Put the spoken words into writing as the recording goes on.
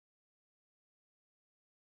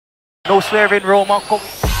No swearing, Roma. Come.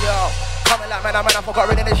 Yo, coming like man, I forgot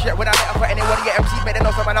reading this shit. When I met up for anyone, get MCs made it know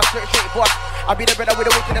some man, I'm straight boss. I be the brother with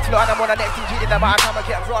the wickedness flow, and I'm on the next TG, then by the time I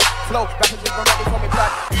get run. Flow, rappers just run ready for me blood.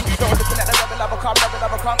 Don't looking at the level come.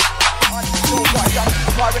 On so got young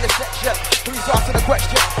people far in the section. Who's asking the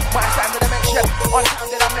question? My time to the mention. On time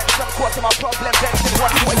that I mention, cause of my problem. Benching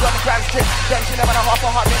 140 on the grand strip. Benching them and a half a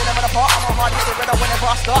heart, minute them and a part. I'm a hard-headed brother whenever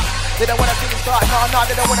I start. They don't wanna see me start, no,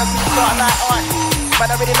 they don't wanna see me start like alright. Man,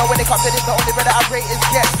 I really know when it comes to this, the only brother I rate is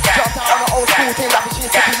Get. Jumped out on the old school team, rapping she's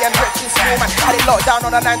Tippy and Rich is small man. Had it locked down on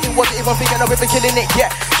the 19, wasn't even thinking of it for killing it yet.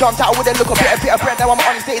 Jumped out with a look, a bit of bread, now I'm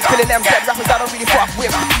on stage killing them dead rappers I don't really fuck with.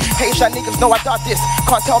 Haitian niggas know I done this,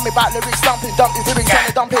 can't tell me about lyrics dumping, dump these lyrics on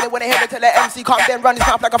the dumping it when they hear it till the MC come then run his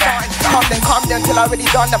mouth like a fountain. Come then till I already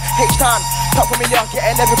done them. H-time, top familiar,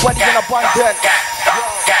 getting everybody in abundance.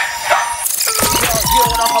 Yo,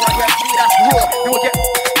 when I come against me, that's raw, you will get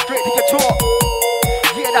straight to your jaw.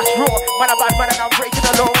 That's raw, man, a bad man and I'm breaking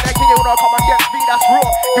the law. Next thing you wanna come against me, that's raw.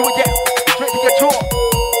 You will get straight to your jaw.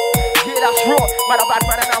 Yeah, that's raw, man, a bad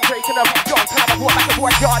man and I'm breaking the law. Time I walk like a boy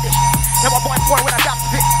Yardish. Never point when I dance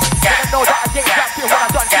spit. They don't know that I ain't rap here when I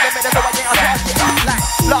done. Kill them and they know I ain't a target. Like,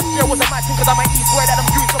 last year was a mad thing cause I'm an east boy that I'm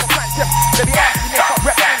doing some phantom. They be asking me for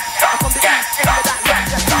reference. I'm from the east end of that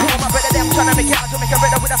London. Who am I better them trying to make it out to make a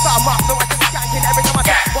better with a star mark. So I can be skanking every time I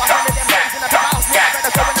talk. But I'm in them days in the house. Yeah, I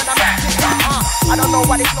better go in and I'm acting. I don't know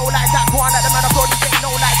why they flow like that. Go on like the man of God, this ain't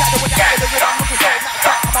no like that. The way that they do it, I'm looking so like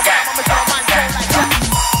that. I'm a mind so like that.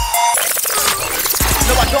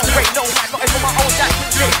 No, I don't rate no man, not even my own dad.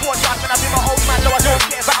 Day one yard when I be my old man. No, I don't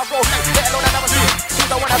care about a road man. Let alone I never see it.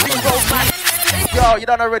 You don't wanna be road man. Yo, you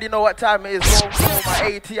don't already know what time it is. Yo, my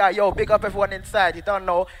ATI, yo, big up everyone inside. You don't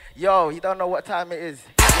know. Yo, you don't know what time it is.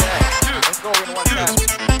 Yeah, let's go in one time.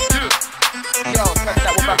 Yo, touch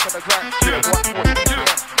that, we're back on the grind. 1:40 p.m.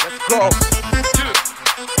 Let's go.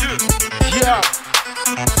 Yeah.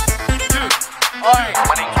 Alright.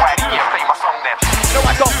 No,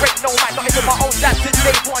 I don't break no man, not even my own dad. Since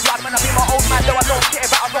day one, yard man, I be my old man. No, I don't care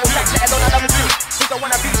about a road man, let alone I never see. Cause I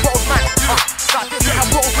wanna be road man. Nah, this ain't a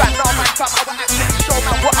program, no man, fam. I will actually show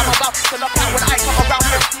man what I'm about. To look out when I come around,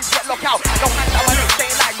 MCs get locked out. No man, now I ain't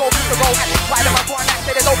saying like, go through the road man. Why them I go on like,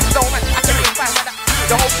 say there's no man. I can make fine, man.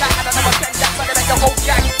 The whole plan, and I never send that, better than the whole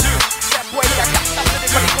gang. Them boys, they got gassed up,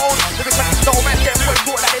 lyrically cold. Lyrically no man, them boys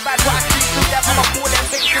thought that they bad, but I see through them. I'm a fool, them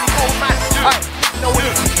basically cold man. Alright, know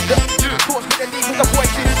it. Course with the league with the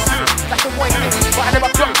boys is like the boys is, but I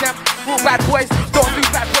never clock them. Real bad boys, don't do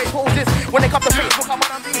bad boy poses. When they come to Facebook, I'm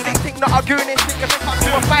on these, they think not arguing, they think if it comes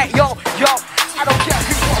to a fight, yo, I don't care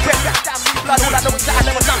who's got a red back, damn me blood, all I know is that I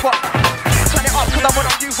never done, but turn it up, cause I'm on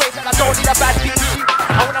a new wave and I don't need a bad beat sheet.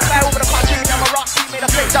 I wanna fly over the country, I'm a rock team, made a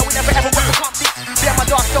place that we never ever went to compete. Yeah, my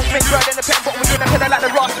dogs don't make bread in the pen, but we're gonna pin it like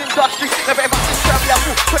the Ross industry. Never ever seen Kirby, I'm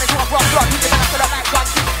cool, put it to a rock block, he's gonna put it like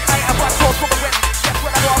country. I ain't a bad code for the win. When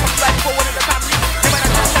I know I was like for one in the family. They might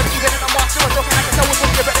not tell me even in the master was looking like a tell with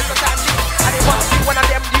the better than family. And they want to see one of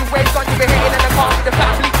them new waves on you be hating in the car with the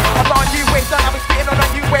family. I'm on new waves and I'll be spitting on a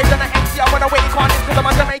new waves and an MC. I wanna wait in corners cause I'm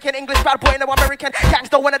a Jamaican English bad boy and I'm American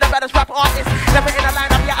gangster, one of the baddest rap artists. Never in a line,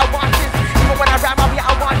 I'll be out of wanted. Even when I rhyme, I'll be out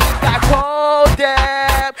of wanted. Like, oh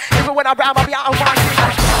damn. Even when I rhyme, I'll be out of wanted.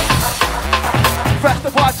 First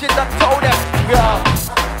of all, shit done told them. Yeah.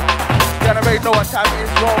 You don't already know what time it is,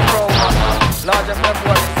 Roma. Larger than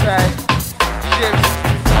everyone inside. Ships.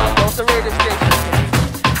 Don't the radio station.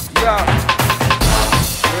 Yeah.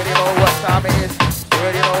 You already know what time it is. You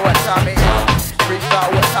already know what time it is.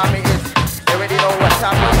 Freestyle what time it is. You already know what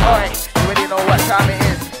time it is. Alright. You already know what time it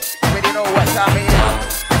is. You already know what time it is.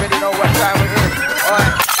 You already know what time it is.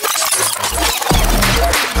 Alright.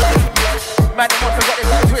 Man, they want to get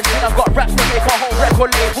this twisted. I've got raps to make a whole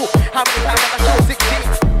record label. How many times have I shown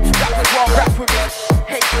 16? Rappers won't rap with me.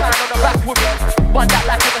 Hate time on the back with me. One that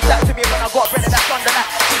like with a slap to me when I got bread and that's under that.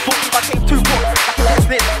 If I came too good, like a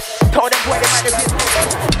business. Told them boy they mind their business.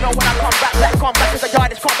 No, when I come back cause the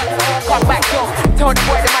Yardish come back, I won't come back, yo. Tell them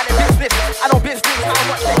boy they mind their business. I know business, how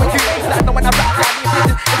much they would do things like no when I rap, I need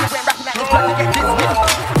business. If you ain't rapping like this, blood to get business.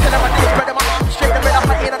 Tell them I did spread my arms straight, I'm in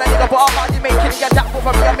on a nigga, but I'm hard you making it, that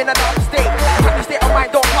for me, I'm in another state. Happy state of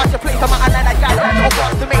mind, don't pass your place, I'm out like guys, don't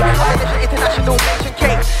pass to me. I'm in the international nation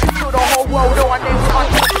cake. To the whole world, all I name on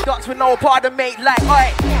starts with no part of mate, like,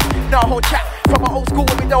 alright. No whole chat, from my old school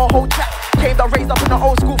with no whole chat. Came down raised up in the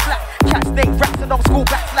old school flat. Cats, snake, rats and old school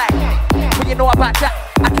bats like. What you know about that?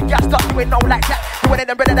 I can gas up, you ain't know like that. You went in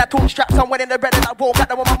the bread of that tool strap, someone in the bread of that walk at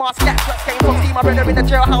the one my mask cat. Just came from see my brother in the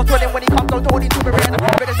jailhouse, told him when he comes down, told him to me and the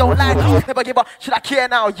brothers don't like me. Never give up, should I care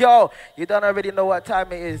now? Yo, you don't already know what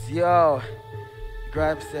time it is, yo.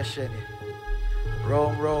 Grime session.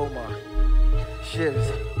 Roma. Shivs,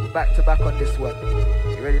 we're back to back on this one.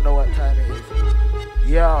 You already know what time it is.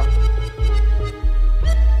 Yeah.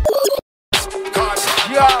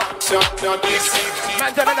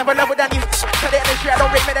 Man, don't never level than you. So the energy I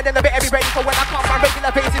don't rate better than the bit every ready. So when I come on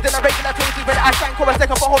regular basis in a regular basis, when I stand for a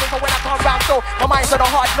second for holding for when I come round, so my mind's on a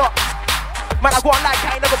hard knock. Man, I go on like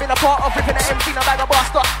I ain't never been a part of, ripping an MC, no bag of bar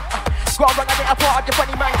stuff. Go on, I get a part of the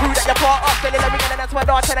funny man crew that you're part of. Selling a ring and that's my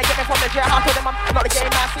daughter, trying to get me from the jailhouse. Told them I'm not the game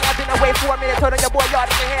now. See, I've been away for a minute. Told them your boy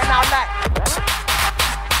Yardish in here now, like.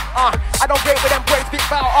 I don't break with them boys, big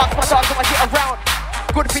bow. Ask my dogs if I get around.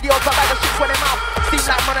 Good videos, but bag of shit when them out. Seem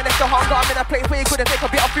like man and that's the hunger. I'm in a place where you couldn't take a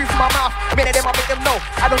bit of food from my mouth. Many of them I make them know.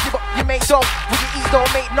 I don't give up, you make dough. When you eat, don't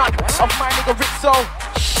make none. Of my nigga rich soul.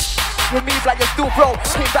 With me like you're still bro.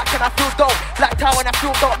 Came back and I feel dope. Black tower and I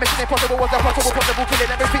feel dope. Mission impossible was impossible. Possible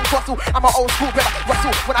killing everything possible. I'm an old school brother.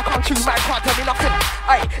 Russell, when I come to man can't tell me nothing.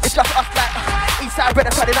 Aye, it's just us like Eastside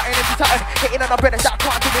brother, so they nothing into something. Hitting on the brother that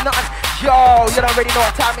can't do me nothing. Yo, you don't really know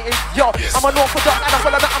what time it is. Yo, I'm a North product and I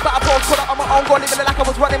follow nothing but a post. Put up on my own goal, living like I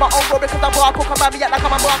was running my own goal. Because I'm barcode, come by me out like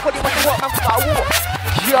I'm a barcode. You want to walk, man, for I walk.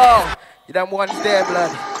 Yo, you them ones there,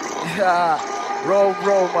 blood. Yeah,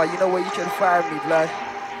 Roma, you know where you can find me, blood.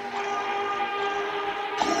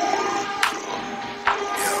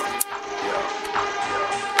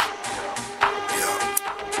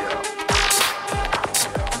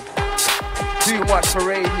 Too much for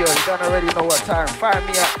radio, you don't already know what time. Find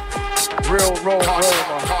me at Real Roma.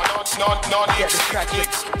 Get distracted.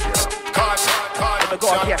 I'm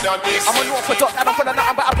a North product, I don't follow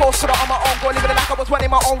nothing but a post. Put up on my own goal, living like I was running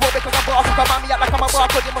my own road. Because I'm barcode, come on me out like I'm a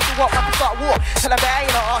barcode. You must be walk, man, to start war. Tell them I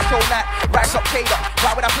ain't an arsehole like rise up, played up.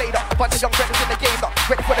 Why would I play up? Bunch of young brothers in the game up.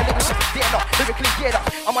 Ready for the lyrics, they're not lyrically geared up.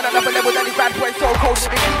 I'm on another level than these bad boys, so cold,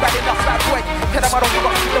 lyrically bad enough, bad boy. Tell them I don't give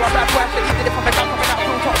up, you're a bad boy. I should eat it from the down, coming out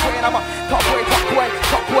through top boy. And I'm a top boy.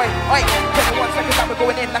 Oi, tell them 1 second that we're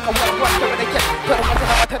going in like a 1-1, so when they check. Tell them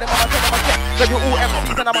I tell them I check. So you're all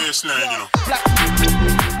MCs and I'm a black.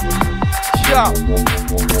 Yo,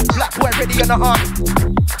 black boy ready on the arm.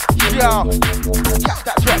 Yo, catch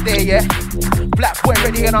that drop there, yeah. Black boy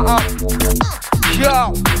ready on the arm.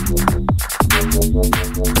 Yo,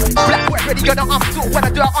 black boy ready on the arm. So when I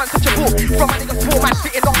do it untouchable. From a nigga small man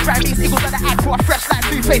sitting on grind. These eagles on the ad for a fresh like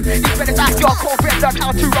Two-Face. These brothers like your cold bread, learn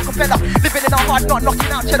how to Rockefeller. Living in a hard knot,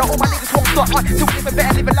 knocking out cheddar. All my niggas won't stop on. Till we living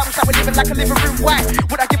better, living lavish, like we're living like a living room. Why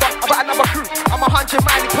would I give up about another crew? I'm 100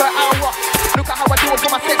 miles per hour. Look at how I do it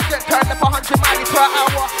for my sextant. Turn up 100 miles per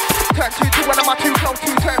hour. Turn 2-2 when I'm on 2 close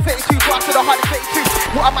 2. Turn 32 fast to the hardest 32.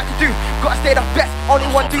 What am I to do? Gotta stay the best. Only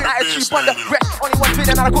one do attitude on the rest. Only one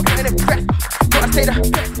feeling and I got in it rest. Gotta stay the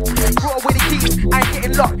best. Brought away the keys. I ain't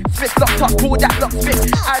getting locked. Smith locked up. Pull that lock Smith.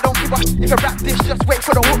 I don't give up. If you rap this, just wait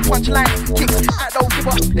for the hook punchline. Kick. I don't give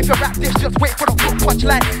up. If you rap this, just wait for the hook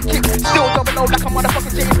punchline. Kick. Still domino like a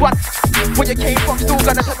motherfucking James Bond. Where you came from, still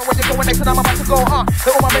gonna tell me where you're going next, and I'm about to go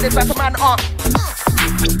They're all my minutes back to man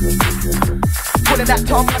pulling that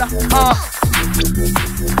tongue,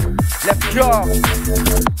 Let's go.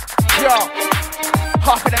 Yo.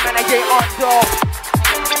 Half of them and I get on though.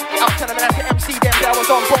 I'm telling them to MC them that was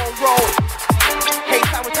on Bone Road. Hey,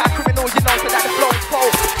 time with time criminals, you know, so that the flow's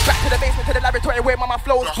cold. Back to the basement, to the laboratory where my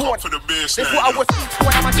flow's born. This what I was eat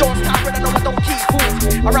when I'm a Jonestown, when I know I don't keep fools.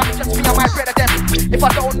 Around me just me and my brother them. If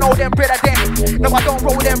I don't know them, brother them. No, I don't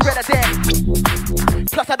roll them, brother them.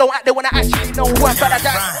 Plus I don't act there when I actually know who I'm better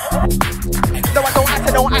than. No, I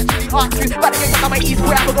don't actually ask you. But again, I'm an East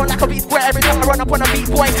boy, I'm going like a beast boy. Every time I run up on a beat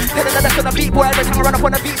boy, they're the best on a beat boy. Every time I run up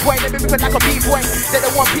on a beat boy, they be moving like a beat boy. They're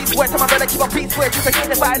the one beat boy, tell my brother keep a beat boy. Just again,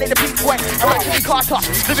 they violate the beat boy. I'm actually Carter,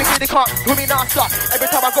 lyrically they can't do me NASA. Every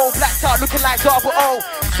time I go black tar, looking like double O.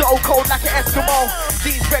 So cold like an Eskimo.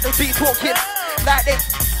 These brothers be talking like this.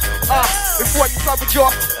 Before you start with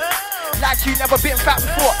your like you never been fat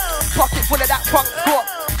before. Pocket full of that punk score.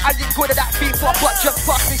 I ain't good at that FIFA, but just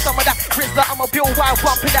pass me some of that Rizzler. I'm a bill while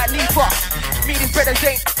bumping that leafer. Me these brothers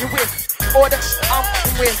ain't in with order, I'm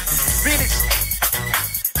in with. Really,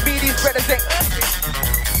 me these brothers ain't.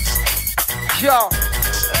 Yo.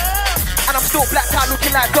 And I'm still blacked out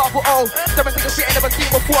looking like double O. Some niggas we ain't never seen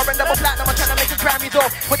before. And double platinum, I'm trying to make a Grammy though.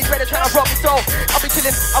 But these brothers trying to rob me so. I'll be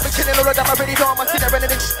killing all of them, I really know I'm a sinner. And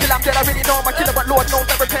till I'm dead, I really know I'm a killer. But Lord knows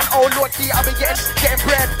I repent, oh Lord, see, I'll be getting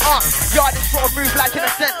bread. Yardish road move like in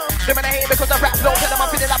a cent. Them and I hate because I rap low. Tell them I'm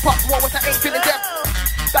feeling like pop war, what I ain't feeling them.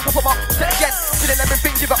 Back up on my set again, feeling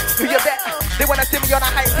everything, give up who you bet. They wanna see me on a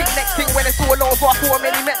high thing, next thing when it's all over for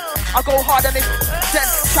many men. I go hard on this, then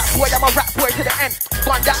trap boy, I'm a rap boy to the end.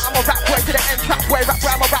 Bun that, I'm a rap boy to the end. Trap boy,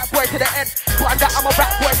 I'm a rap boy to the end. Bun that, I'm a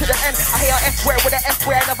rap boy to the end. I hear F word with an F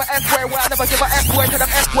word, I never F word, where I never give a F word to them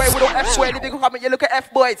F word with an F word. If you come and you look at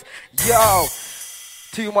F boys, yo.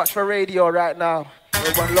 Too much for radio right now.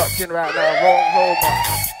 Everyone locked in right now. ROMA,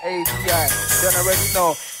 ATI. Don't already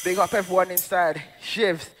know. Big up everyone inside.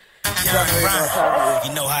 Shivs.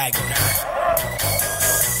 You know how I go down.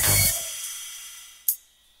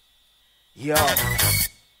 Yo.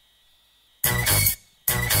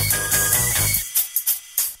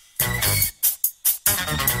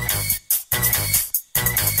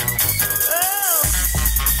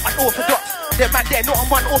 Unorthodox, them man there, not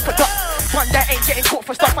I'm unorthodox. One that ain't getting caught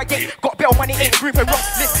for stuff I get. Got bail money, ain't grouping wrong.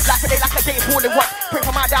 Live life a day like a game, all in one. Pray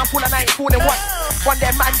for my downfall and I ain't falling one. One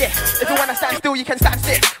there, man there. If you wanna stand still, you can stand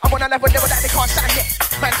still. I'm on a level that they can't stand it.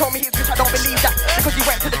 Man told me he's rich, I don't believe that. Because he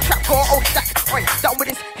went to the trap, got old stack. Oi, done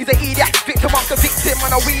with this, he's an idiot. Victim after victim,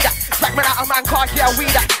 man, I weed that. Black man out of man card, yeah, I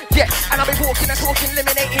weed that. Yeah, and I've been walking and talking,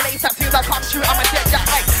 eliminating ASAP. Soon as I come through, I'm a dead jack.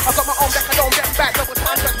 Hey, I've got my own back, I don't get back. Double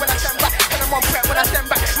time stress when I send back. And I'm on prep when I send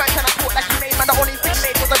back. Man, can I talk like he made, man, the only thing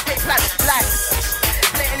made was a great plan. Like,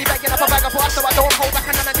 lately bagging up a bag of parts, so I don't hold back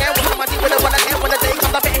another day. What am I doing when I when the day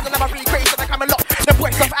comes, I'm betting on my really crazy, so I come a lot. The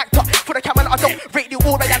boys of actor, for the camera, I don't rate you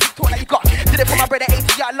all, right, I just talk that you got. Did it for my brother,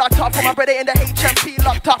 ATI locked up, for my brother in the HMP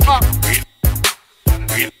locked up,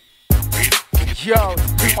 Yo,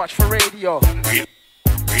 too much for radio.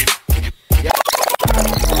 Yeah.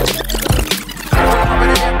 I'm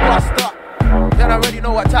ready to get bust up. Then I already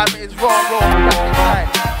know what time it is. Wrong, back inside.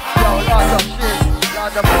 Yo, large up shit.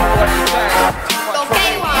 Large up inside. Too much for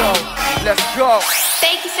radio. Let's go.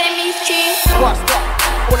 Thank you, send me stream. Bust up.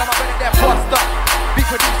 All of my ready there, bust up. Big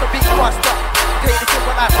producer, big bust up. Take this in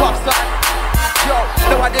when I bust up. Yo,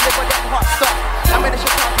 no I deliver that hot stuff. I'm in the shit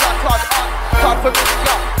can't plug talk for me,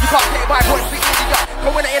 yo. You can't take my voice, be easy, yo. Go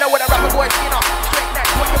in the inner with a rapper voice, you know. Straight neck,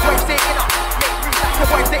 what your voice say, you know. Make free like your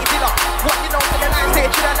voice say, you know. What you know to the line, say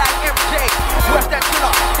chiller like MJ. Worse than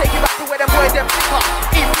chiller. Take you back to where them boys, them sicker.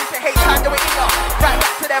 Even if they hate time, do it in ya. Right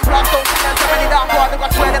back to them blast, don't see them. So many down bars, I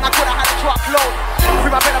swear that I could've had a truck load.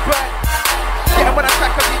 Free my better burn. Get them when I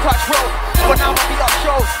track cause he touch road. But now I'ma be up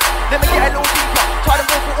shows. Let me get a little deeper. Try to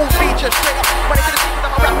move for all features. Straight up. When I get the secret,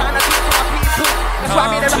 I'm a rapper and I do it to my people. That's why I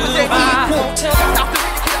mean the rappers ain't equal. After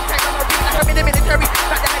really kill them, take on my beat like I'm in the military.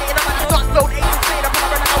 Back the head in a man, I start load 8 straight up. I'm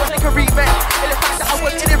like I was like a remake. In the fact that I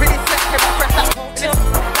was in it really sick. If I press that,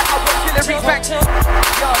 like I was in the remake.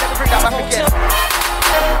 Yo, let me bring that back again.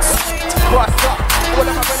 Bust up. All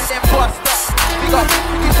of my brothers them bust up. Big up,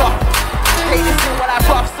 big up. Take this in while I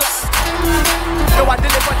bust up. No, I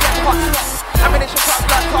deliver them hot stuff. I'm in the shop,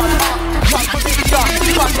 blood talk for me, yo.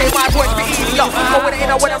 You can't say my voice be easy, yo. Go with it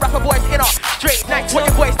in, when I rap a voice in, straight nights, what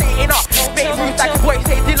your voice stay in, make moves like your voice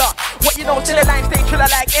say dealer. What you know, to the line, stay triller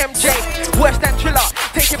like MJ. Worse than thriller.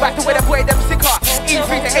 Take it back to where the boy them sicker. E3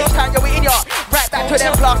 to H-time, yo, we in, yo. Right back to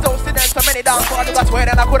them blast, don't see them so many down for I swear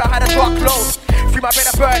that I could've had a truck load. Free my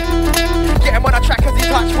better burn. Get him on a track cause he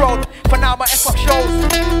touch road. For now, my F up shows.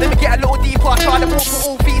 Let me get a little deeper, try to move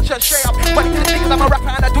for all features straight up. Money to the things, I'm a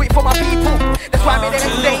rapper and I do it for my people. That's why I made it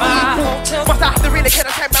stay equal. Must I have to really get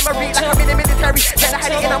a time memory like I'm in the military. Then I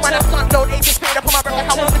had it in a man, I stunt load, ain't just straight up on my breath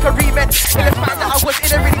like I was like a remake. In the time that I was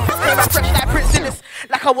in a really came out fresh like Prince Innes.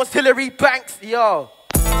 Like I was Hillary Banks, yo.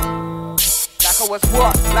 Like I was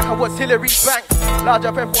what? Like I was Hillary Banks. Large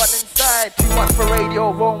up everyone inside. Too much for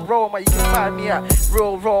radio, Roma. You can find me at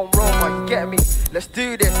real Roma. You get me? Let's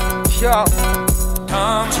do this, yo.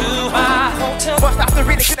 Come to my hotel. Must have to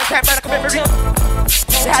really get a time, man, like a memory.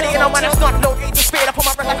 They had it in a man, I stunt load, ain't just straight up on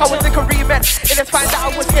my breath like I was like a remake. And it's fine that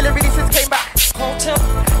I was Hillary since came back.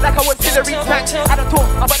 Like I was Hillary Banks. I don't talk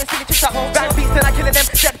about the singing chicks up. Bang beats, then I killing them.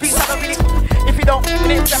 Dead beats, I don't really. If you don't,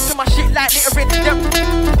 then it's left to my shit like littering them.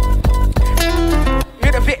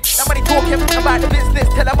 Hear the bit, that money talking about the business.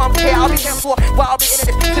 Tell them I'm here, I'll be here for what I'll be in it.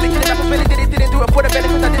 Till the killing rappers really did it, didn't do it for the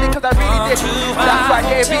benefits. I did it cause I really did. That's right,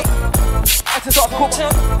 yeah, beat. That's a sort of cover.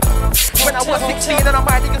 When I was 16 and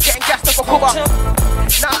my niggas getting gassed up for cover.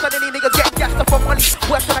 Now suddenly niggas getting gassed up for money.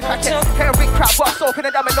 Worse than a crackhead. Hair ring crap, but soap in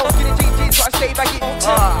a damn and no skinny GG's. Gotta stay back in.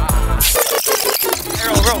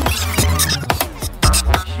 Roll.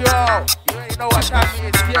 Yo, you ain't know what time it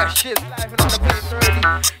is. Yeah, shit's live and on the place already.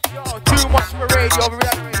 Yo, too much for radio. We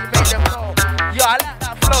already made them know. Yo, I like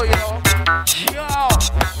that flow, you know. Yo,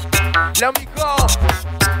 let me go.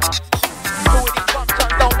 Who are these bumps on?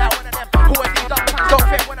 Don't like one of them. Who are these dumb cunts? Don't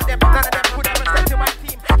fit one of them. None of them could ever step to my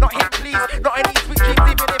team. Not hit, please. Not any sweet dreams.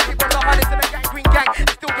 Even if people are hardest in the gang, green gang.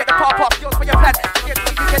 Still get the pop-up skills for your plan. Again,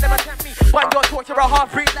 you can never tempt me. But your talk, you're a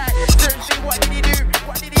half-breed like. Seriously, what did he do?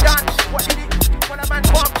 What did he done? What did he do? When a man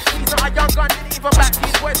bump, he's not a young gun. Didn't even back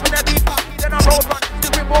these boys when they beat up. Then I road run.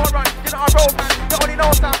 Doing more run. You're not a road man. You only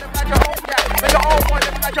know sound. Them had your own gap. But your own one.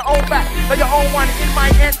 Them had your own back. But your own one in my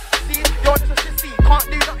end. See, you're just a sissy. Can't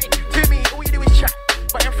do nothing to me. All you do is chat.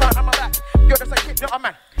 But in front of my back, you're just a kid, not a man.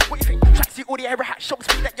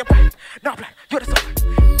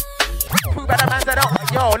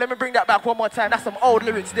 bring that back one more time. That's some old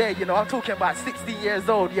lyrics there, you know. I'm talking about 16 years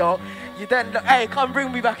old, yo. You then, hey, come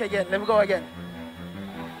bring me back again. Let me go again.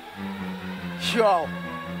 Yo.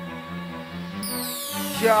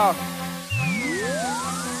 Yo.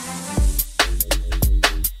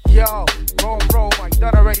 Yo. Roma. You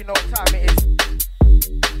don't already know what time it is.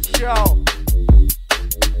 Yo.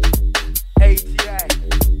 ATA.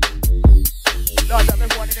 Lord,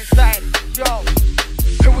 everyone in inside. Yo.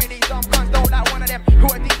 Who are these dumb cunts? Don't like one of them. Who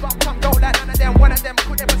are these dumb cunts? Don't like none of them. One of them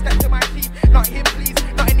could never step to my teeth. Not him, please.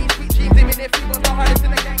 Not in these sweet dreams. Even if he was the hardest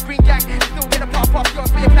in the gang, green gang. Still get a pop off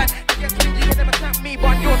yours for your plan. To get to you can never thank me,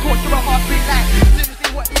 but yours walk through a heartbeat line. Seriously,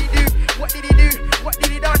 what did he do? What did he do? What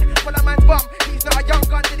did he done? Well, a man's bum. He's not a young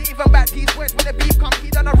gun. Did he even back these words when the beef comes?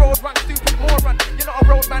 He done a road run, stupid moron. You're not a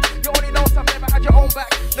road man. You only know some never had your own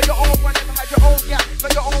back. No, your own one never had your own gap.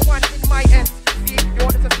 No, your own one in my end. See,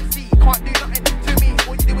 you're just a CC. Can't do nothing to me.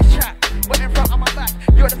 All you do is chat. But in front of my back,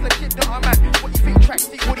 you're just a kid, not a man. What you think track?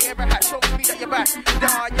 See, all you ever had shows me that you're back.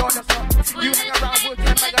 Nah, you're just up. You hang around with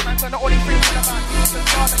 10 mega man, so not only free for the back. It's the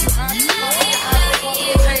star that you have. You know what you have, they want me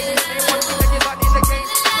to take. They want you to give up in the game.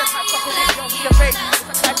 Just like fucking it, girls in your face.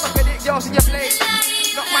 Just like fucking it, girls in your place.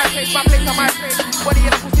 Not my place on my place. Body in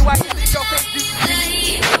a pussy, why is it your face?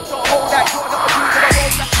 So hold that, you're not a dude to the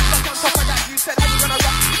road. That's on top of that, you said how you gonna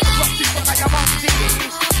rock. Rock you for like your mom,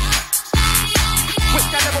 which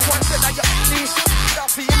I never wanted, like you see.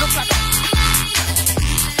 Stuffy, you look like a...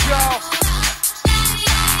 Yo.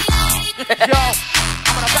 Yo.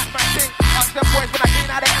 I'm on a Batman thing. Ask them boys when I clean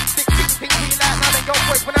out the M6. Think we like now they go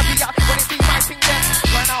boys when I be out. When they see my thing then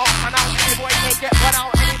run out. Any boy they get run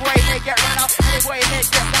out. Any boy they get run out. Any boy they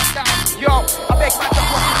get run down. Yo. I beg man to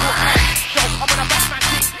watch you walk man. Yo. I'm on a Batman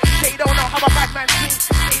thing. They don't know how a bad man thing.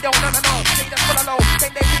 They don't know. They just full of low.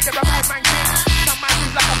 Then they think they're a bad man thing. Some man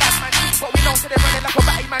seems like a bad man thing. But we know so they running like a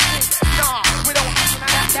batty man thing. Nah, we don't have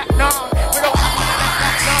none of that. Nah, we don't have none of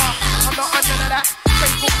that. Nah, I'm not on none of that.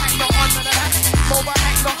 Facebook ain't not on none of that. Mobile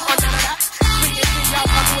ain't not on none of that. Bring it thing out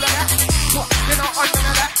and all of that. What? You're not on none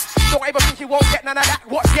of that. Don't ever think you won't get none of that.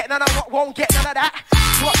 What? Get none of what? Won't get none of that.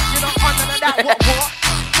 What? You're not on none of that. What?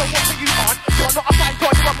 So what are you on? You're not a fine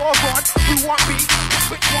god, you're a moron. Who want me?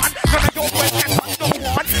 Which one? None of your boys can touch no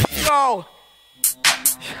one. Yo.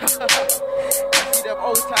 See them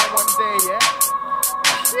old time ones there, yeah?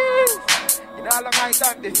 Jeez. You know how long I ain't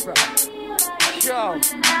done this, bro? Yo.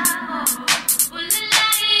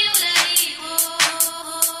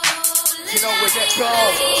 You know we get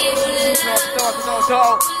gold. No.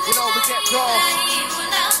 You know we get gold.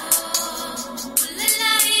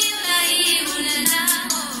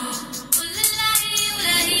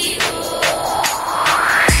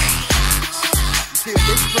 You see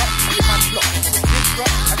this drop, and your man drop. This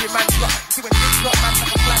drop, and your man drop. See when this drop, man